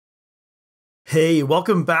Hey,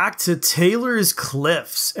 welcome back to Taylor's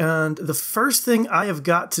Cliffs, and the first thing I have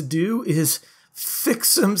got to do is fix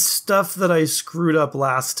some stuff that I screwed up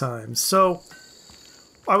last time. So,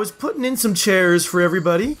 I was putting in some chairs for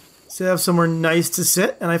everybody to have somewhere nice to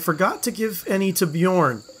sit, and I forgot to give any to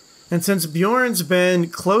Bjorn. And since Bjorn's been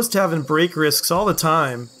close to having break risks all the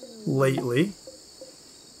time lately,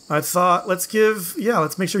 I thought let's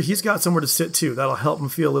make sure he's got somewhere to sit too. That'll help him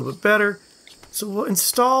feel a little bit better. So we'll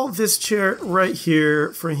install this chair right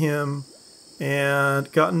here for him, and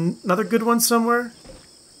got another good one somewhere.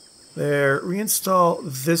 There, reinstall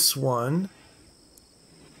this one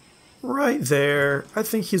right there. I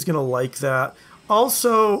think he's gonna like that.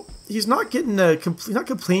 Also, he's not getting not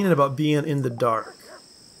complaining about being in the dark,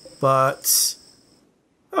 but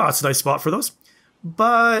it's a nice spot for those.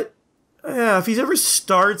 But yeah, if he ever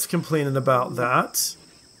starts complaining about that.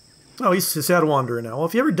 Oh, he's a sad wanderer now. Well,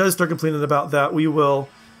 if he ever does start complaining about that, we will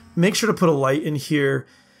make sure to put a light in here.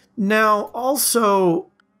 Now, also,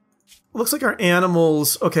 looks like our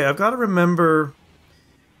animals... Okay, I've got to remember...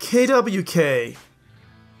 KWK.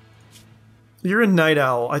 You're a night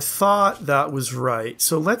owl. I thought that was right.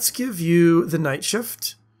 So let's give you the night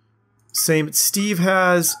shift. Same Steve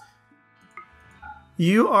has.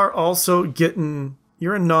 You are also getting...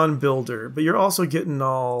 You're a non-builder, but you're also getting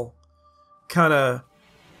all kind of...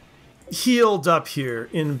 healed up here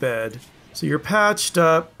in bed. So you're patched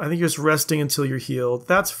up. I think you're just resting until you're healed.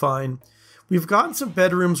 That's fine. We've gotten some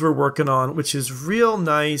bedrooms we're working on, which is real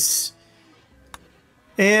nice.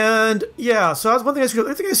 And yeah, so that's one thing I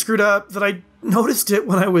think I screwed up, that I noticed it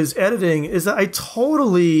when I was editing, is that I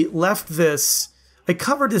totally left this. I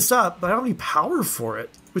covered this up, but I don't have any power for it,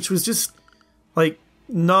 which was just like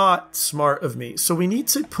not smart of me. So we need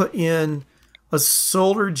to put in a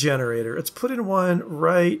solar generator. Let's put in one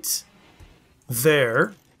right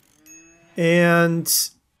there. And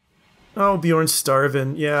oh, Bjorn's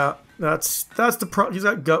starving. Yeah, that's the problem. He's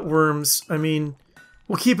got gut worms. I mean,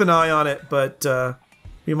 we'll keep an eye on it, but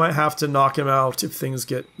we might have to knock him out if things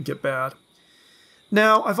get bad.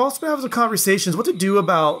 Now, I've also been having some conversations what to do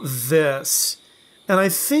about this, and I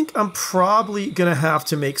think I'm probably gonna have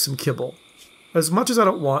to make some kibble. As much as I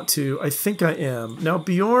don't want to, I think I am. Now,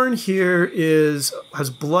 Bjorn here has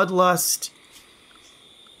bloodlust.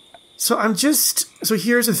 So so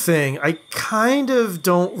here's the thing. I kind of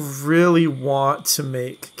don't really want to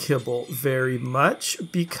make kibble very much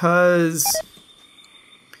because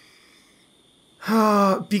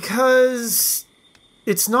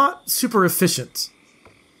it's not super efficient.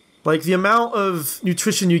 Like, the amount of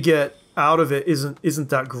nutrition you get out of it isn't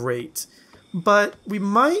that great. But we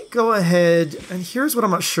might go ahead, and here's what I'm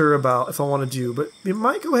not sure about if I want to do, but we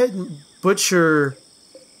might go ahead and butcher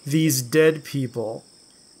these dead people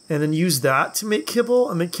and then use that to make kibble,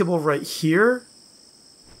 and make kibble right here.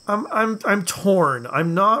 I'm torn.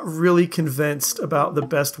 I'm not really convinced about the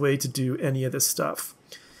best way to do any of this stuff.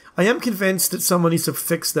 I am convinced that someone needs to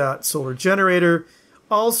fix that solar generator.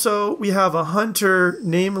 Also, we have a hunter,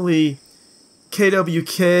 namely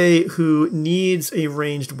KWK, who needs a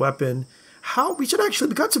ranged weapon. We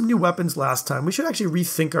got some new weapons last time. We should actually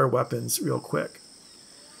rethink our weapons real quick.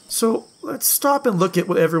 So let's stop and look at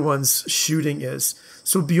what everyone's shooting is.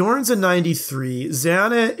 So Bjorn's a 93,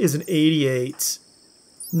 Xana is an 88,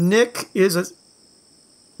 Nick is a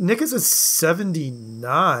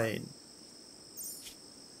 79.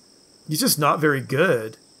 He's just not very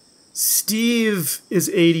good. Steve is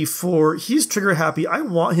 84. He's trigger happy. I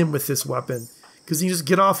want him with this weapon because he can just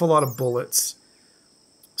get off a lot of bullets.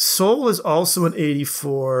 Soul is also an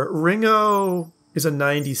 84. Ringo is a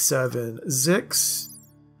 97. Zix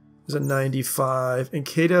is a 95. And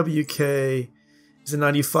KWK is a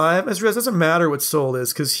 95. As it doesn't matter what Soul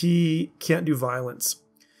is because he can't do violence.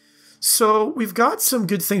 So we've got some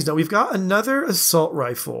good things now. We've got another assault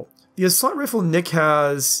rifle. The assault rifle Nick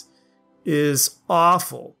has is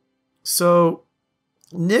awful. So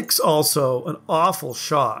Nick's also an awful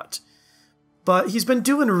shot. But he's been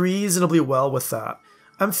doing reasonably well with that.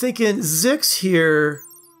 I'm thinking Zix here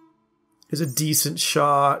is a decent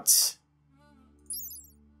shot.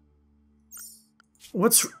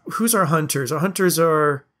 Who's our hunters? Our hunters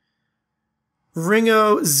are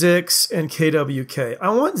Ringo, Zix, and KWK. I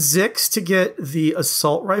want Zix to get the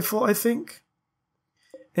assault rifle, I think.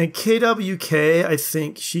 And KWK, I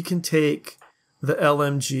think she can take the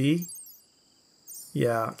LMG.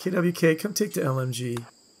 Yeah, KWK, come take the LMG.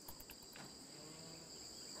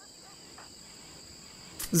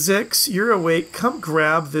 Zix, you're awake. Come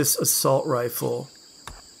grab this assault rifle.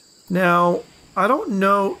 Now, I don't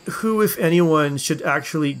know who, if anyone, should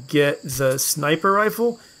actually get the sniper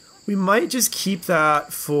rifle. We might just keep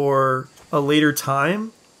that for a later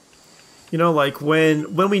time. You know, like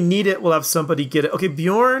when we need it, we'll have somebody get it. Okay,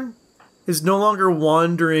 Bjorn is no longer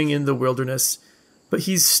wandering in the wilderness, but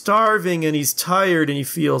he's starving and he's tired and he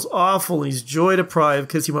feels awful and he's joy deprived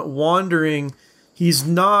because he went wandering. He's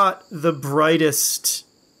not the brightest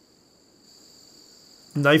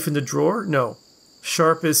knife in the drawer. No.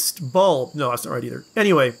 Sharpest bulb. No, that's not right either.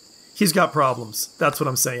 Anyway, he's got problems. That's what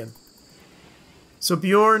I'm saying. So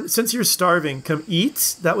Bjorn, since you're starving, come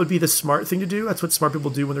eat. That would be the smart thing to do. That's what smart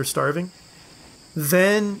people do when they're starving.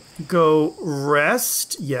 Then go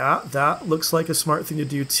rest. Yeah, that looks like a smart thing to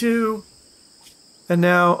do too. And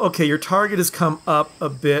now, okay, your target has come up a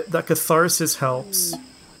bit. That catharsis helps.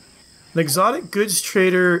 An exotic goods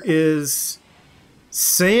trader is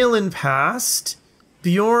sailing past.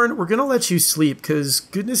 Bjorn, we're going to let you sleep because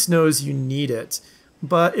goodness knows you need it.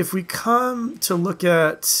 But if we come to look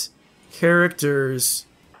at characters,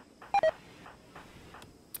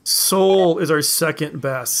 Soul is our second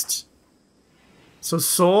best. So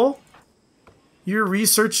Soul, you're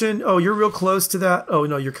researching. Oh, you're real close to that. Oh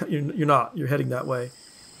no, you're not. You're heading that way.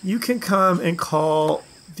 You can come and call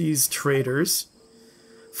these traders.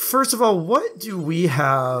 First of all, what do we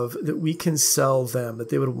have that we can sell them that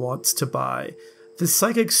they would want to buy? The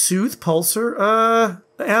Psychic Soothe Pulsar?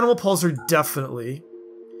 The Animal Pulsar, definitely.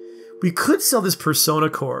 We could sell this Persona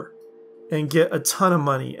Core and get a ton of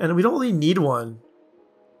money, and we don't really need one.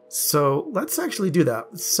 So let's actually do that.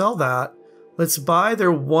 Let's sell that. Let's buy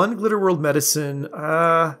their one Glitter World medicine.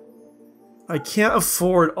 I can't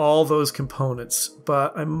afford all those components,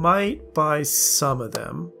 but I might buy some of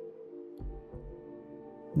them.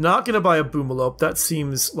 Not gonna buy a Boomalope. That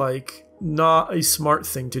seems like not a smart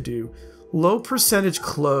thing to do. Low percentage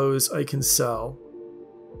clothes I can sell.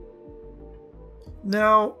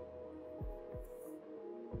 Now,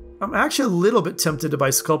 I'm actually a little bit tempted to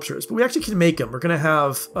buy sculptures, but we actually can make them. We're going to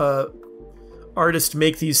have artists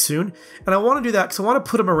make these soon. And I want to do that because I want to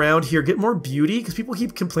put them around here, get more beauty, because people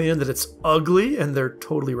keep complaining that it's ugly, and they're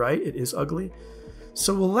totally right. It is ugly.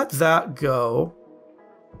 So we'll let that go.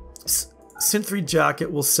 Synth-3 jacket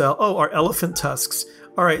will sell. Oh, our elephant tusks.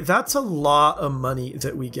 All right, that's a lot of money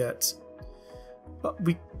that we get.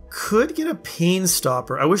 We could get a pain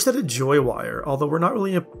stopper. I wish that had joy wire, although we're not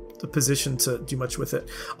really in a position to do much with it.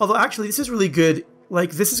 Although actually this is really good.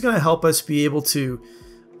 Like this is going to help us be able to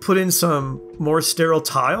put in some more sterile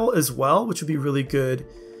tile as well, which would be really good.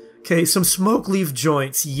 Okay, some smoke leaf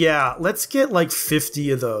joints. Yeah, let's get like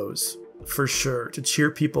 50 of those for sure to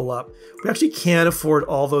cheer people up. We actually can't afford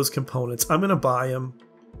all those components. I'm going to buy them.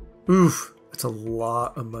 Oof, that's a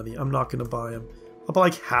lot of money. I'm not going to buy them. I'll buy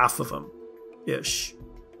like half of them ish.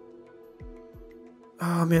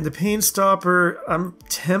 Oh man, the pain stopper. I'm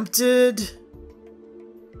tempted.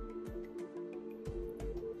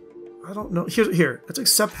 I don't know. Here. Let's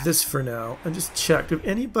accept this for now and just check. If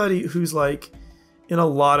anybody who's like in a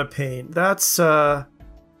lot of pain, that's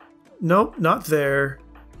nope, not there.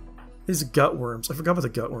 These gutworms. I forgot about the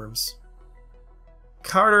gutworms.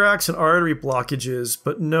 Cataracts and artery blockages,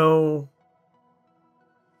 but no.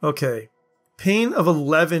 Okay. Pain of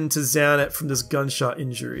 11 to Xanet from this gunshot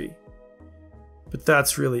injury. But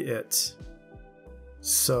that's really it.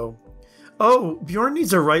 So, oh, Bjorn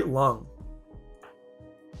needs a right lung.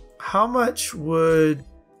 How much would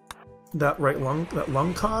that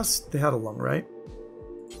lung cost? They had a lung, right?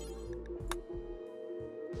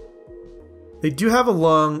 They do have a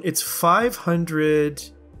lung. It's 500.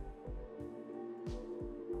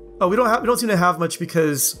 Oh, we don't seem to have much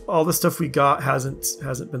because all the stuff we got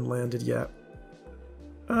hasn't been landed yet.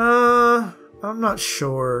 I'm not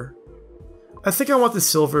sure. I think I want the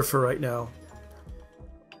silver for right now.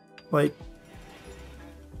 Like,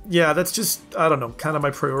 yeah, that's just, I don't know, kind of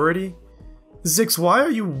my priority. Zix, why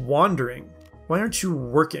are you wandering? Why aren't you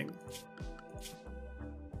working?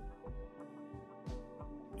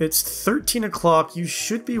 It's 13 o'clock. You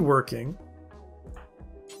should be working.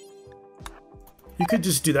 You could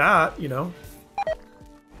just do that, you know.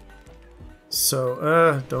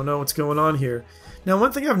 So, don't know what's going on here. Now,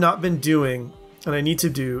 one thing I've not been doing, and I need to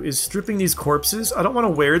do, is stripping these corpses. I don't want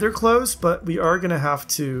to wear their clothes, but we are going to have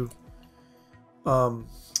to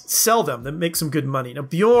sell them. That makes some good money. Now,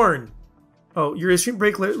 Bjorn. Oh, you're extreme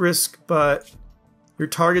break risk, but your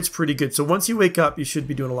target's pretty good. So once you wake up, you should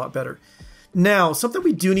be doing a lot better. Now, something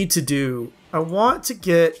we do need to do. I want to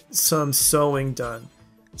get some sewing done.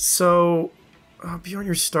 So, Bjorn,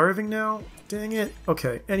 you're starving now? Dang it.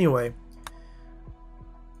 Okay, anyway.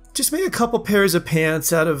 Just make a couple pairs of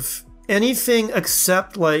pants out of anything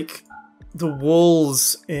except like the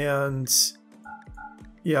wools and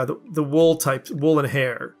yeah, the wool type, wool and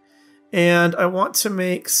hair. And I want to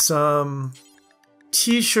make some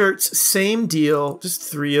T-shirts, same deal, just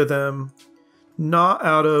 3 of them. Not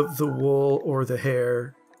out of the wool or the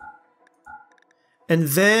hair. And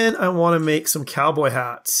then I want to make some cowboy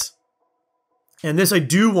hats. And this I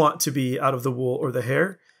do want to be out of the wool or the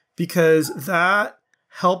hair because that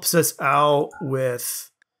helps us out with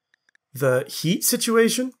the heat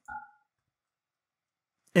situation.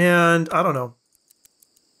 And I don't know.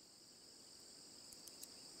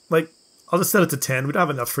 Like, I'll just set it to 10. We don't have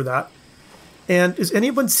enough for that. And is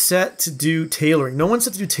anyone set to do tailoring? No one's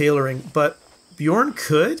set to do tailoring, but Bjorn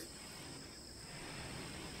could.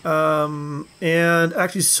 And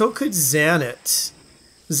actually, so could Xanet.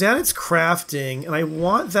 Xanet's crafting, and I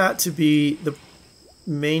want that to be the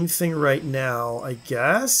main thing right now, I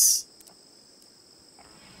guess.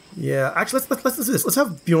 Yeah, actually, let's do this. Let's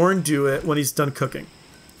have Bjorn do it when he's done cooking.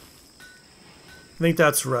 I think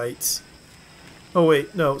that's right. Oh,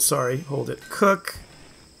 wait, no, sorry, hold it. Cook,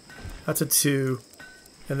 that's a 2,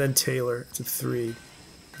 and then tailor, it's a 3.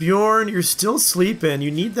 Bjorn, you're still sleeping.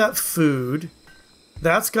 You need that food.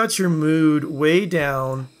 That's got your mood way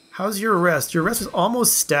down. How's your rest? Your rest is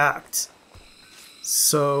almost stacked.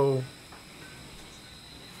 So...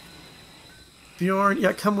 Bjorn,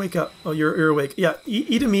 yeah, come wake up. Oh, you're awake. Yeah,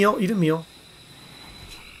 eat a meal, eat a meal.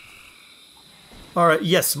 Alright,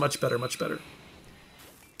 yes, much better, much better.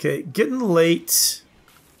 Okay, getting late.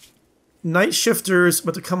 Night shifters,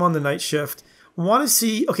 about to come on the night shift. Want to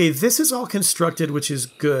see... Okay, this is all constructed, which is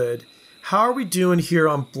good. How are we doing here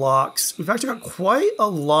on blocks? We've actually got quite a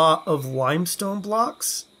lot of limestone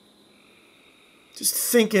blocks. Just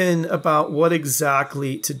thinking about what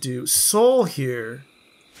exactly to do. Soul here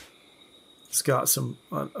has got some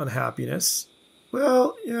unhappiness.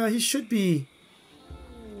 Well, yeah, he should be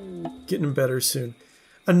getting better soon.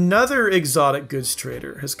 Another exotic goods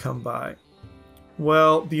trader has come by.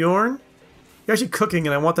 Well, Bjorn, you're actually cooking,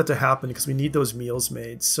 and I want that to happen because we need those meals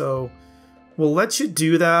made. So we'll let you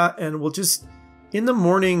do that, and we'll just, in the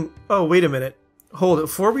morning... Oh, wait a minute. Hold it.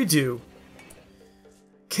 Before we do,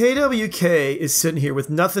 KWK is sitting here with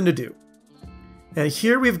nothing to do. And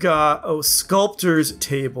here we've got, sculptor's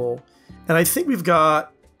table. And I think we've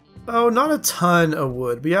got, not a ton of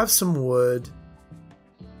wood. We have some wood.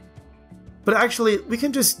 But actually, we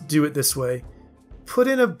can just do it this way. Put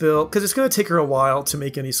in a build, because it's going to take her a while to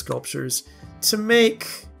make any sculptures. To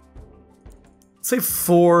make, let's say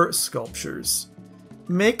 4 sculptures.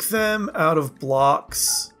 Make them out of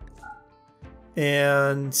blocks.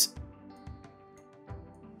 And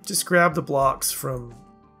just grab the blocks from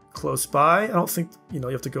close by. I don't think, you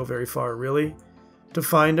have to go very far, really, to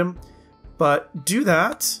find them. But do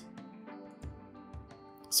that.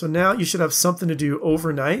 So now you should have something to do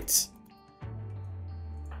overnight.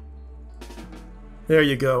 There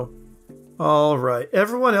you go. All right.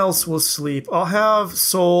 Everyone else will sleep. I'll have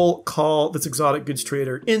Soul call this exotic goods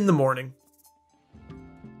trader in the morning.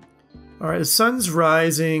 All right. The sun's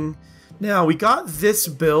rising. Now, we got this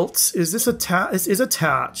built. Is this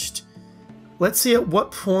attached? Let's see at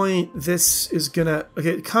what point this is gonna...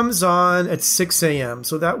 Okay, it comes on at 6 a.m.,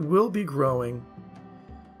 so that will be growing.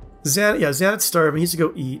 Xanet's starving. He needs to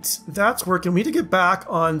go eat. That's working. We need to get back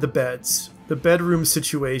on the beds. The bedroom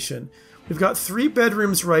situation. We've got 3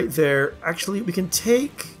 bedrooms right there. Actually, we can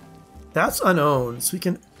take... That's unowned, so we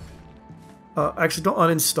can... actually, don't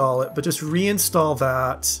uninstall it, but just reinstall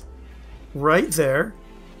that right there.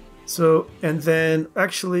 So, and then...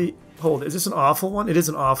 Actually, hold it. Is this an awful one? It is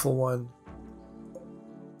an awful one.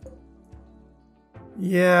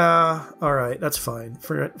 Yeah, all right, that's fine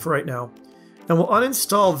for right now. And we'll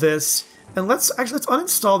uninstall this, and let's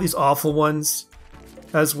uninstall these awful ones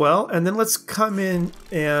as well, and then let's come in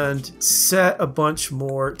and set a bunch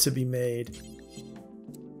more to be made.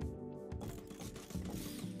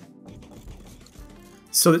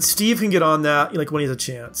 So that Steve can get on that, like when he has a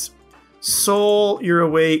chance. Soul, you're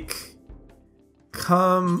awake.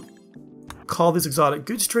 Come call these exotic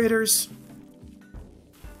goods traders.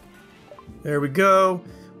 There we go.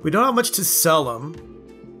 We don't have much to sell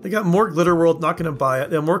them. They got more Glitter World, not going to buy it.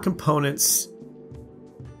 They have more components.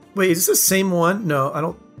 Wait, is this the same one? No, I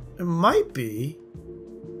don't... It might be.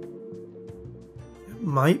 It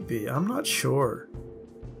might be. I'm not sure.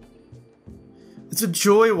 It's a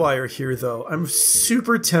joy wire here, though. I'm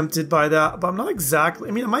super tempted by that, but I'm not exactly...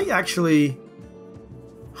 I mean, I might actually...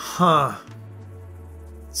 Huh.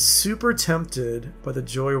 Super tempted by the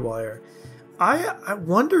joy wire. I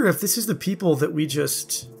wonder if this is the people that we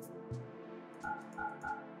just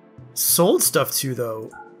sold stuff to,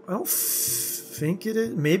 though. I don't think it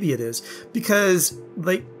is. Maybe it is. Because,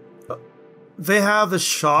 like, they have the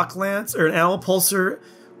shock lance, or an animal pulsar,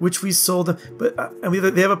 which we sold them. But and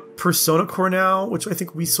they have a persona core now, which I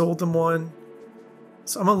think we sold them one.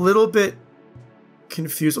 So I'm a little bit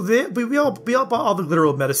confused. We all bought all the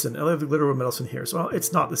literal medicine. I have the literal medicine here, so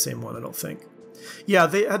it's not the same one, I don't think. Yeah,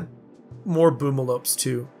 they had more boomalopes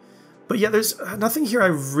too. But yeah, there's nothing here I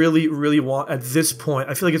really, really want at this point.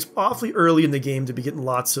 I feel like it's awfully early in the game to be getting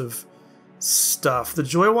lots of stuff. The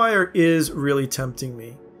joy wire is really tempting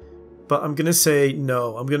me, but I'm gonna say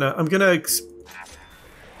no. I'm gonna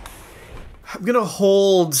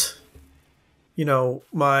hold, you know,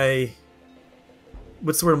 my,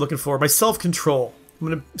 what's the word I'm looking for? My self-control. I'm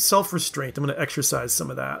gonna self-restraint. I'm gonna exercise some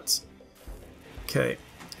of that. Okay,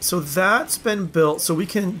 so that's been built, so we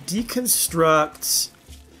can deconstruct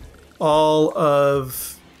all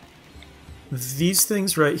of these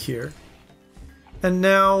things right here. And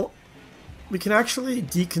now we can actually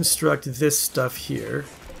deconstruct this stuff here.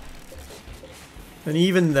 And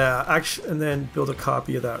even that, actually, and then build a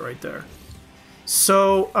copy of that right there.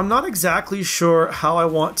 So I'm not exactly sure how I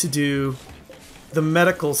want to do the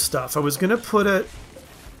medical stuff. I was gonna put it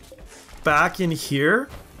back in here,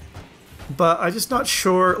 but I'm just not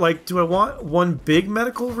sure, like, do I want one big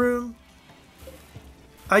medical room?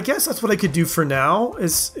 I guess that's what I could do for now,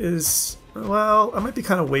 well, I might be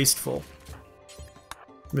kind of wasteful.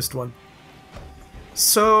 Missed one.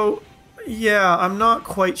 So, yeah, I'm not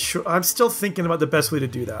quite sure. I'm still thinking about the best way to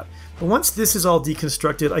do that. But once this is all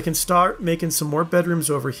deconstructed, I can start making some more bedrooms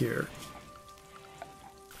over here.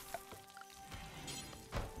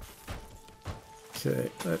 Okay,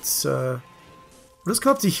 let's go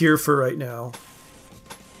up to here for right now.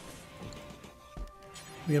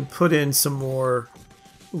 We can put in some more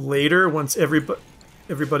later once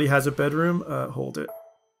everybody has a bedroom. Hold it.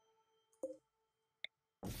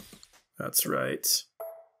 That's right.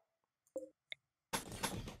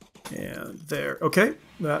 And there. Okay,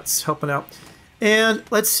 that's helping out. And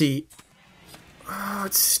let's see. I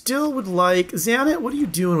still would like... Xanet, what are you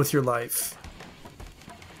doing with your life?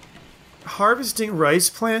 Harvesting rice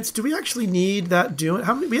plants. Do we actually need that doing?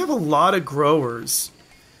 How many? We have a lot of growers.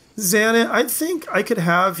 Xanet, I think I could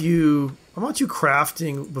have you... I want you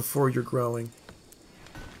crafting before you're growing.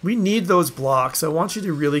 We need those blocks. I want you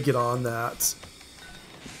to really get on that.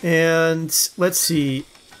 And let's see.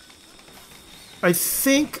 I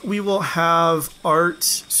think we will have art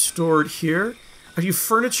stored here. Actually,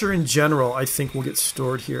 furniture in general, I think will get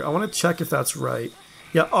stored here. I want to check if that's right.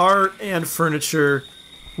 Yeah, art and furniture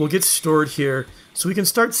will get stored here. So we can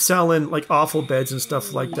start selling like awful beds and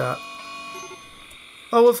stuff like that.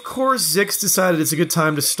 Oh, of course, Zix decided it's a good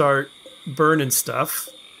time to start burning stuff.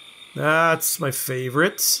 That's my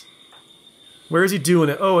favorite. Where is he doing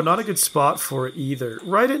it? Oh, not a good spot for it either.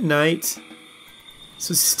 Right at night.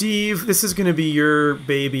 So Steve, this is going to be your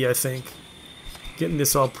baby, I think. Getting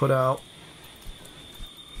this all put out.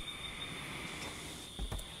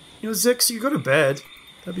 You know, Zix, you go to bed.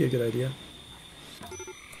 That'd be a good idea.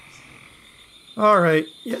 Alright.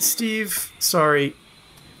 Yeah, Steve, sorry.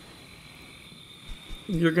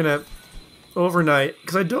 You're gonna... overnight.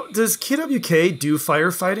 Because I don't... Does KWK do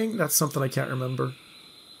firefighting? That's something I can't remember.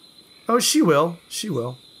 Oh, she will. She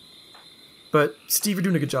will. But, Steve, you're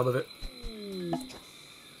doing a good job of it.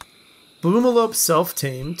 Boomalope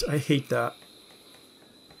self-tamed. I hate that.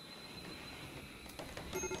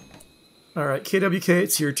 Alright, KWK,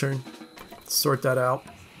 it's your turn. Sort that out.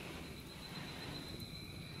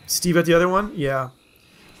 Steve at the other one? Yeah.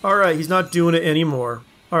 Alright, he's not doing it anymore.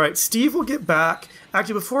 Alright, Steve will get back.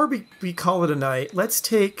 Actually, before we call it a night, let's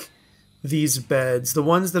take these beds, the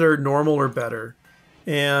ones that are normal or better,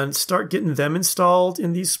 and start getting them installed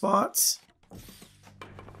in these spots.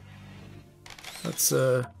 That's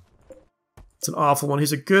it's an awful one.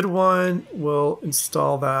 Here's a good one. We'll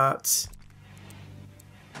install that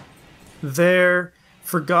there.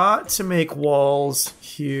 Forgot to make walls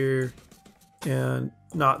here and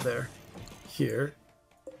not there. Here.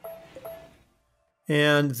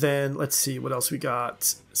 And then, let's see, what else we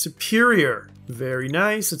got? Superior. Very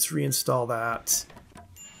nice. Let's reinstall that.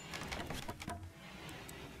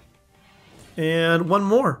 And one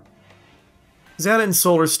more. Xana and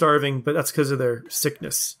Soul are starving, but that's because of their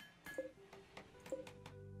sickness.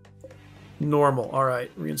 Normal.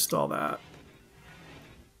 Alright, reinstall that.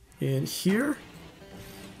 In here.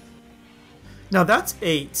 Now that's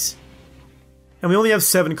 8. And we only have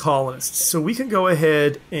 7 colonists. So we can go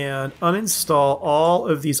ahead and uninstall all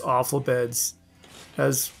of these awful beds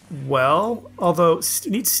as well. Although,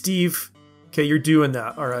 need Steve. Okay, you're doing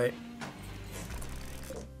that. Alright.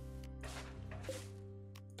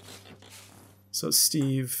 So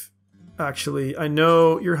Steve, actually, I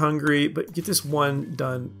know you're hungry, but get this one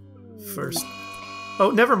done first. Oh,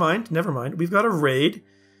 never mind. Never mind. We've got a raid.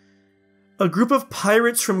 A group of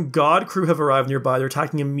pirates from God Crew have arrived nearby. They're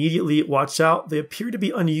attacking immediately. Watch out. They appear to be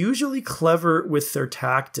unusually clever with their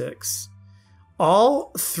tactics.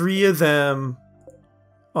 All three of them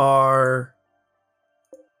are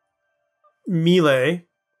melee.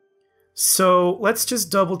 So let's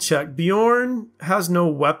just double check. Bjorn has no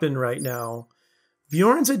weapon right now.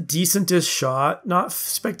 Bjorn's a decentish shot. Not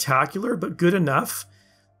spectacular, but good enough.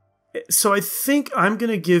 So I think I'm going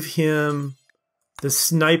to give him the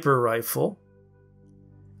sniper rifle.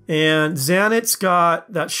 And Xanet's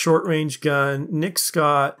got that short-range gun. Nick's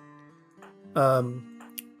got the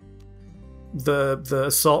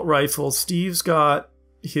assault rifle. Steve's got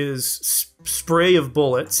his spray of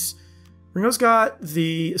bullets. Ringo's got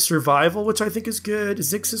the survival, which I think is good.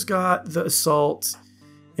 Zix has got the assault.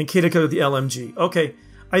 And Kata got the LMG. Okay.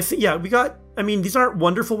 I think, yeah, we got, I mean, these aren't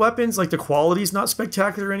wonderful weapons. Like, the quality's not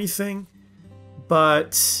spectacular or anything.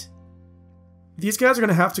 But these guys are going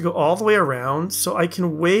to have to go all the way around. So I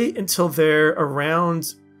can wait until they're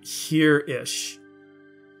around here-ish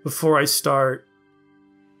before I start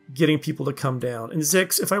getting people to come down. And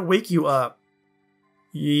Zix, if I wake you up,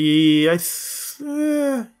 yeah,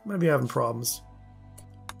 might be having problems.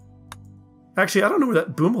 Actually, I don't know where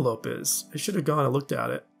that boomalope is. I should have gone and looked at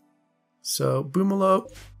it. So,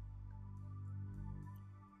 boomalope.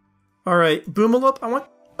 Alright, boomalope. I want...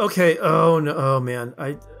 Okay, oh no, oh man.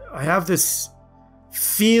 I have this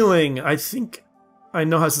feeling. I think I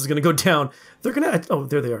know how this is going to go down. They're going to... Oh,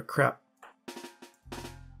 there they are. Crap.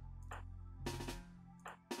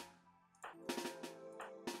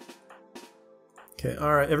 Okay,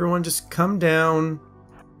 alright. Everyone just come down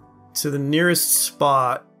to the nearest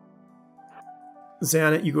spot.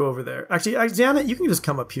 Xanet, you go over there. Actually, Xanet, you can just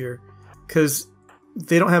come up here. Because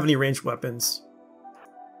they don't have any ranged weapons.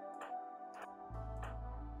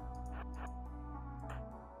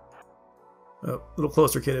 Oh, a little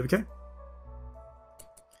closer, kid, okay?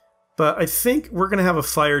 But I think we're going to have a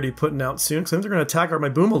fire to be putting out soon. Because I think they're going to attack my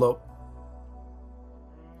boomalope.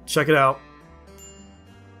 Check it out.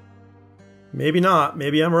 Maybe not.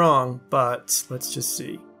 Maybe I'm wrong. But let's just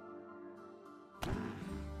see.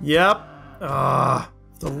 Yep. Ah,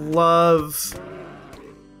 the love.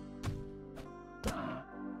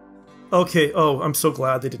 Okay, oh, I'm so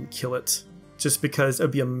glad they didn't kill it. Just because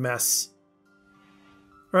it'd be a mess.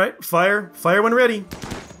 Alright, fire. Fire when ready.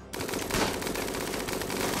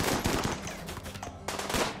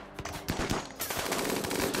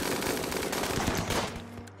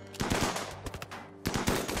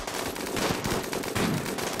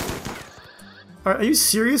 Are you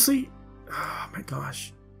seriously? Oh my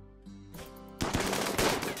gosh.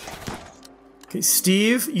 Okay,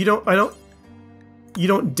 Steve, you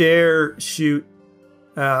don't dare shoot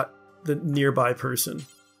at the nearby person.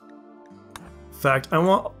 In fact, I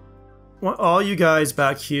want all you guys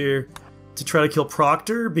back here to try to kill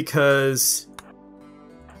Proctor because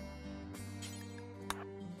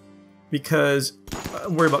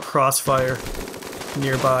I'm worried about crossfire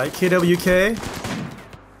nearby. KWK,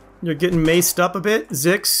 you're getting maced up a bit.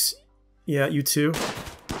 Zix, yeah, you too.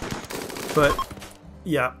 But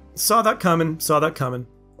yeah, saw that coming. Saw that coming.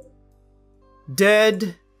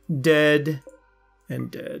 Dead, dead, and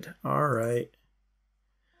dead. Alright.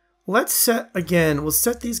 Let's set, again, we'll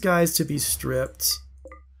set these guys to be stripped.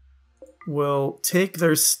 We'll take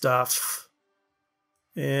their stuff.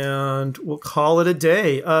 And we'll call it a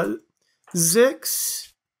day.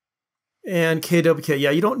 Zix and KWK.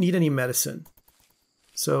 Yeah, you don't need any medicine.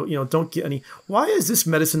 So, you know, don't get any... Why is this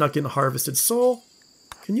medicine not getting harvested? Soul,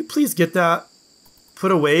 can you please get that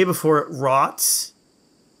put away before it rots?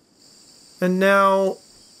 And now,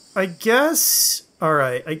 I guess...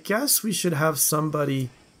 Alright, I guess we should have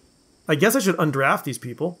somebody... I guess I should undraft these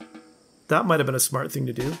people. That might have been a smart thing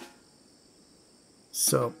to do.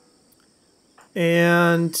 So.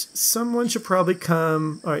 And someone should probably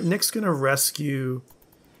come... Alright, Nick's gonna rescue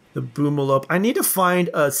the boomalope. I need to find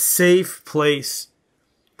a safe place.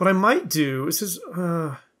 What I might do... This is...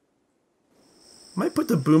 might put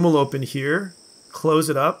the boomalope in here. Close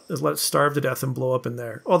it up. Just let it starve to death and blow up in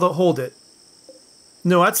there. Although, hold it.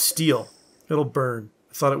 No, that's steel. It'll burn.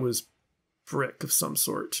 I thought it was brick of some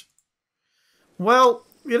sort. Well,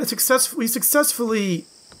 we successfully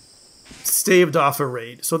staved off a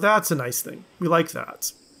raid, so that's a nice thing. We like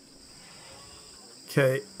that.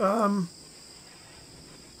 Okay,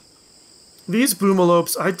 these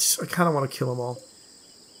boomalopes, I kind of want to kill them all.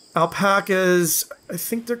 Alpacas, I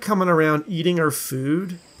think they're coming around eating our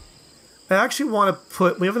food. I actually want to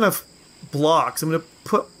put, we have enough blocks. I'm going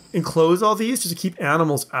to enclose all these just to keep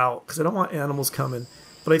animals out, because I don't want animals coming.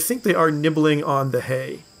 But I think they are nibbling on the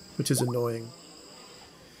hay, which is annoying.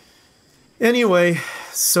 Anyway,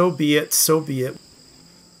 so be it, so be it.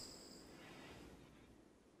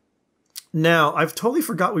 Now, I've totally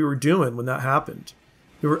forgot what we were doing when that happened.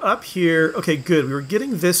 We were up here. Okay, good. We were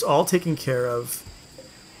getting this all taken care of.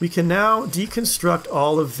 We can now deconstruct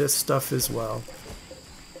all of this stuff as well.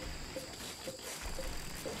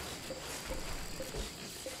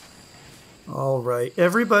 All right.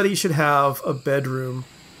 Everybody should have a bedroom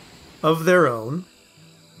of their own.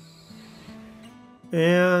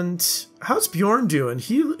 And how's Bjorn doing?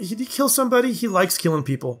 Did he kill somebody? He likes killing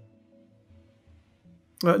people.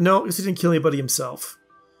 No, because he didn't kill anybody himself.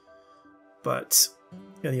 But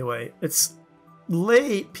anyway, it's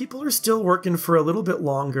late. People are still working for a little bit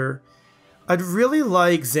longer. I'd really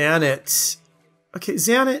like Xanet. Okay,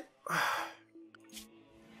 Xanet.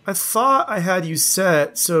 I thought I had you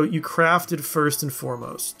set so you crafted first and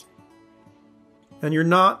foremost. And you're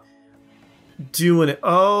not doing it.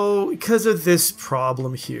 Oh, because of this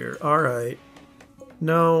problem here. Alright.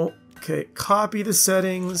 No. Okay, copy the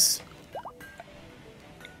settings.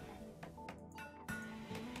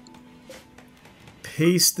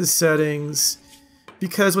 Paste the settings.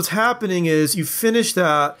 Because what's happening is you finish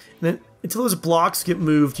that, and then until those blocks get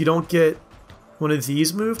moved, you don't get one of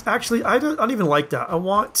these moved. Actually, I don't even like that. I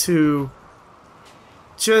want to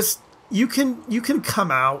just... You can come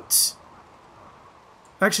out.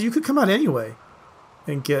 Actually, you could come out anyway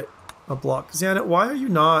and get a block. Xanet, why are you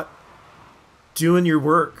not doing your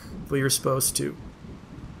work the way you're supposed to?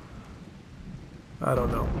 I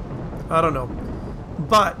don't know. I don't know.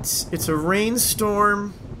 But it's a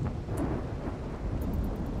rainstorm.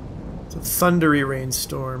 It's a thundery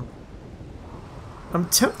rainstorm. I'm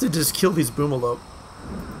tempted to just kill these boomalope.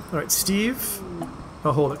 Alright, Steve.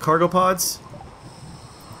 Oh, hold it. Cargo pods.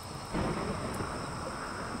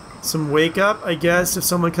 Some wake up, I guess. If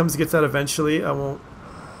someone comes to get that eventually, I won't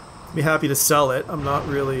be happy to sell it. I'm not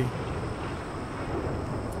really...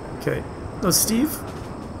 Okay. No, Steve?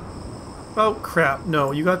 Oh, crap.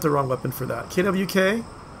 No, you got the wrong weapon for that. KWK?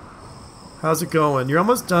 How's it going? You're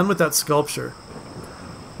almost done with that sculpture.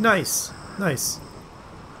 Nice. Nice.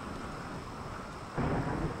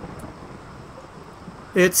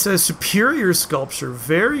 It's a superior sculpture.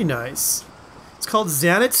 Very nice. It's called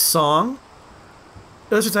Xanet's Song.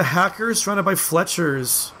 It's just a hacker surrounded by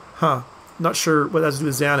Fletchers. Huh. Not sure what that has to do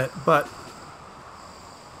with Xanet, but...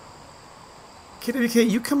 KWK,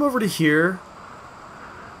 you come over to here.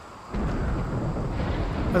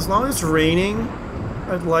 As long as it's raining,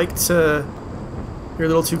 I'd like to... You're a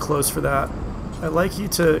little too close for that. I'd like you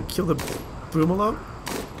to kill the boomalope.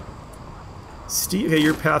 Steve, okay,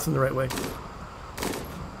 you're pathing the right way.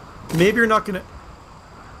 Maybe you're not gonna...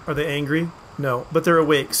 Are they angry? No, but they're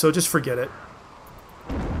awake, so just forget it.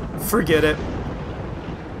 Forget it.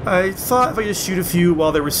 I thought if I just shoot a few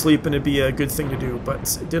while they were sleeping, it'd be a good thing to do,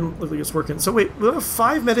 but it didn't look like it's working. So wait, we have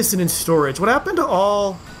 5 medicine in storage. What happened to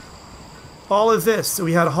all of this that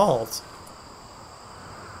we had hauled?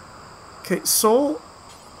 Okay, Soul,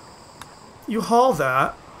 you haul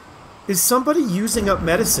that. Is somebody using up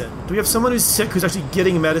medicine? Do we have someone who's sick who's actually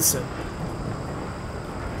getting medicine?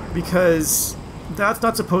 Because that's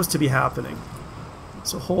not supposed to be happening.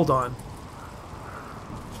 So hold on.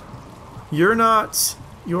 You're not,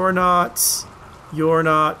 you're not, you're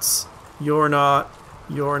not, you're not,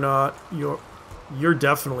 you're not, you're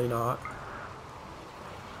definitely not.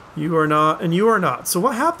 You are not, and you are not. So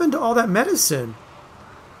what happened to all that medicine?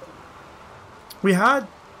 We had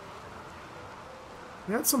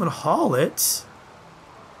someone haul it.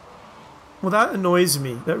 Well, that annoys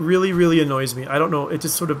me. That really, really annoys me. I don't know. It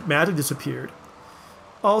just sort of magically disappeared.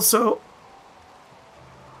 Also,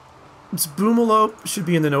 this boomalope should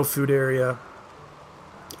be in the no food area.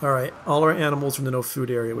 Alright, all our animals are in the no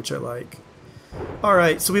food area, which I like.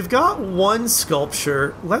 Alright, so we've got 1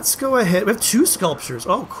 sculpture. Let's go ahead. We have 2 sculptures.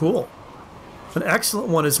 Oh, cool. An excellent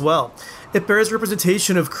one as well. It bears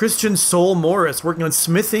representation of Christian Soul Morris working on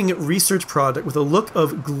smithing research project with a look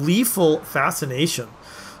of gleeful fascination.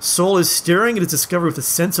 Soul is staring at his discovery with a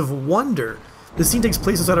sense of wonder. The scene takes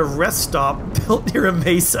place inside a rest stop built near a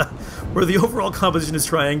mesa, where the overall composition is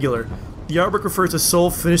triangular. The artwork refers to Soul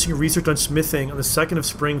finishing research on smithing on the 2nd of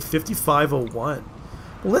spring, 5501.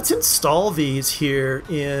 Well, let's install these here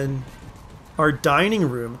in our dining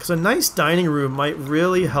room, because a nice dining room might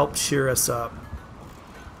really help cheer us up.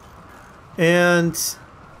 And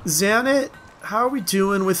Xanet, how are we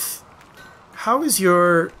doing with... How is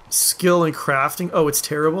your skill in crafting? Oh, it's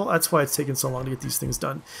terrible. That's why it's taken so long to get these things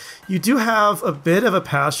done. You do have a bit of a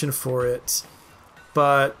passion for it,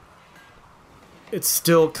 but it's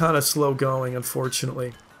still kind of slow going,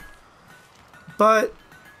 unfortunately. But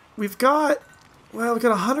we've got, well, we've got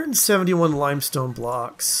 171 limestone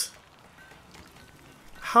blocks.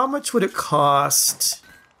 How much would it cost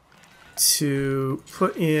to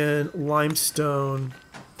put in limestone?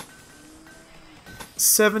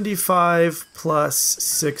 75 plus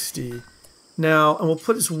 60. Now, and we'll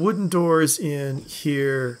put his wooden doors in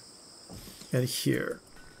here and here.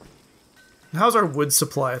 And how's our wood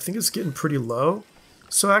supply? I think it's getting pretty low.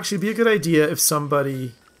 So actually it'd be a good idea if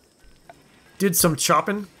somebody did some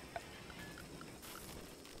chopping.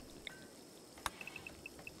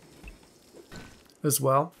 As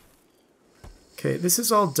well. Okay, this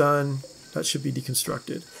is all done. That should be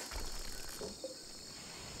deconstructed.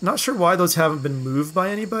 Not sure why those haven't been moved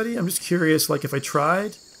by anybody. I'm just curious, like if I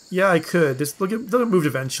tried. Yeah, I could. They'll get moved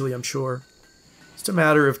eventually, I'm sure. Just a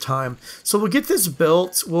matter of time. So we'll get this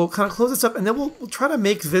built. We'll kind of close this up, and then we'll try to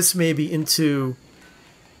make this maybe into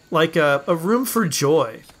like a room for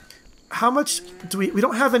joy. How much do we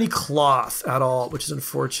don't have any cloth at all, which is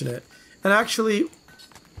unfortunate. And actually,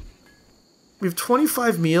 we have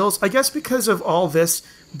 25 meals. I guess because of all this,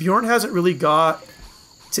 Bjorn hasn't really got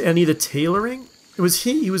to any of the tailoring. It was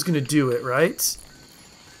he was going to do it, right?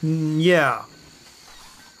 Yeah.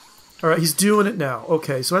 All right, he's doing it now.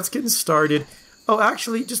 Okay, so that's getting started. Oh,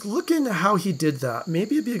 actually, just looking at how he did that,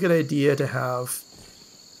 maybe it'd be a good idea to have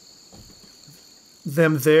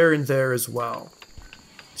them there and there as well.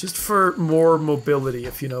 Just for more mobility,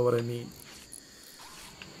 if you know what I mean.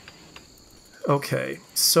 Okay,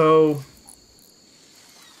 so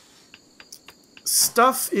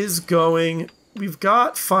stuff is going. We've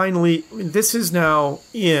got finally, I mean, this is now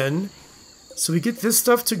in. So we get this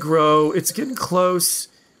stuff to grow. It's getting close.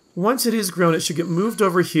 Once it is grown, it should get moved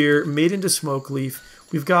over here, made into smoke leaf.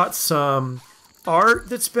 We've got some art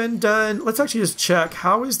that's been done. Let's actually just check.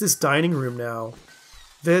 How is this dining room now?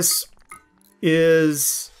 This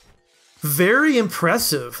is very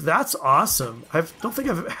impressive. That's awesome. I don't think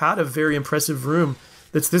I've had a very impressive room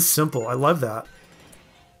that's this simple. I love that.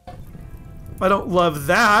 I don't love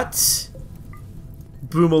that.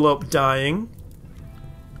 Boomalope dying.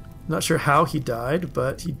 Not sure how he died,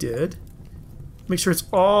 but he did. Make sure it's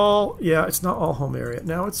all... Yeah, it's not all home area.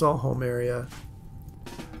 Now it's all home area.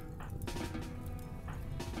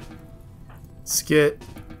 Let's get...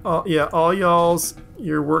 yeah, all y'all's...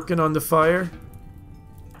 You're working on the fire.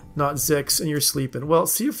 Not Zix, and you're sleeping. Well,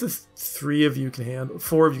 see if the 3 of you can handle...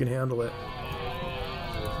 4 of you can handle it.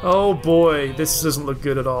 Oh boy, this doesn't look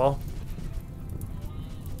good at all.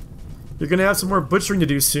 You're gonna have some more butchering to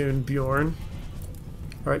do soon, Bjorn.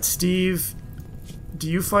 Alright, Steve. Do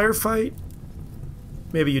you firefight?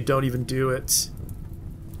 Maybe you don't even do it.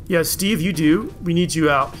 Yeah, Steve, you do. We need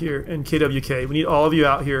you out here in KWK. We need all of you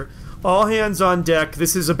out here. All hands on deck.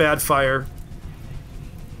 This is a bad fire.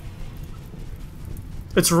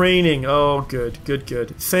 It's raining. Oh, good, good,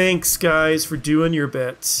 good. Thanks, guys, for doing your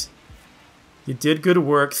bit. You did good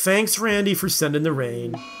work. Thanks, Randy, for sending the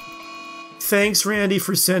rain. Thanks, Randy,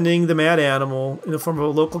 for sending the mad animal in the form of a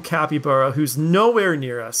local capybara who's nowhere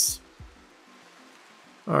near us.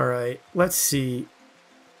 Alright, let's see.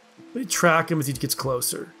 Let me track him as he gets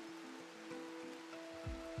closer.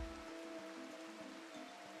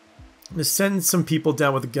 I'm going to send some people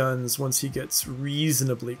down with guns once he gets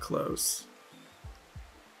reasonably close.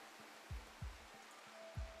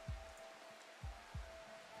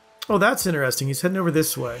 Oh, that's interesting. He's heading over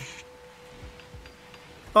this way.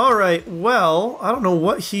 Alright, well, I don't know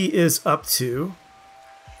what he is up to.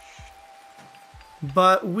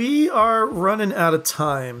 But we are running out of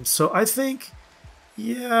time. So I think,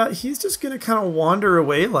 yeah, he's just going to kind of wander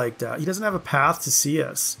away like that. He doesn't have a path to see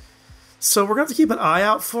us. So we're going to have to keep an eye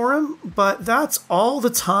out for him. But that's all the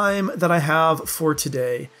time that I have for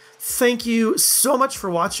today. Thank you so much for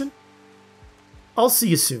watching. I'll see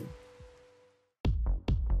you soon.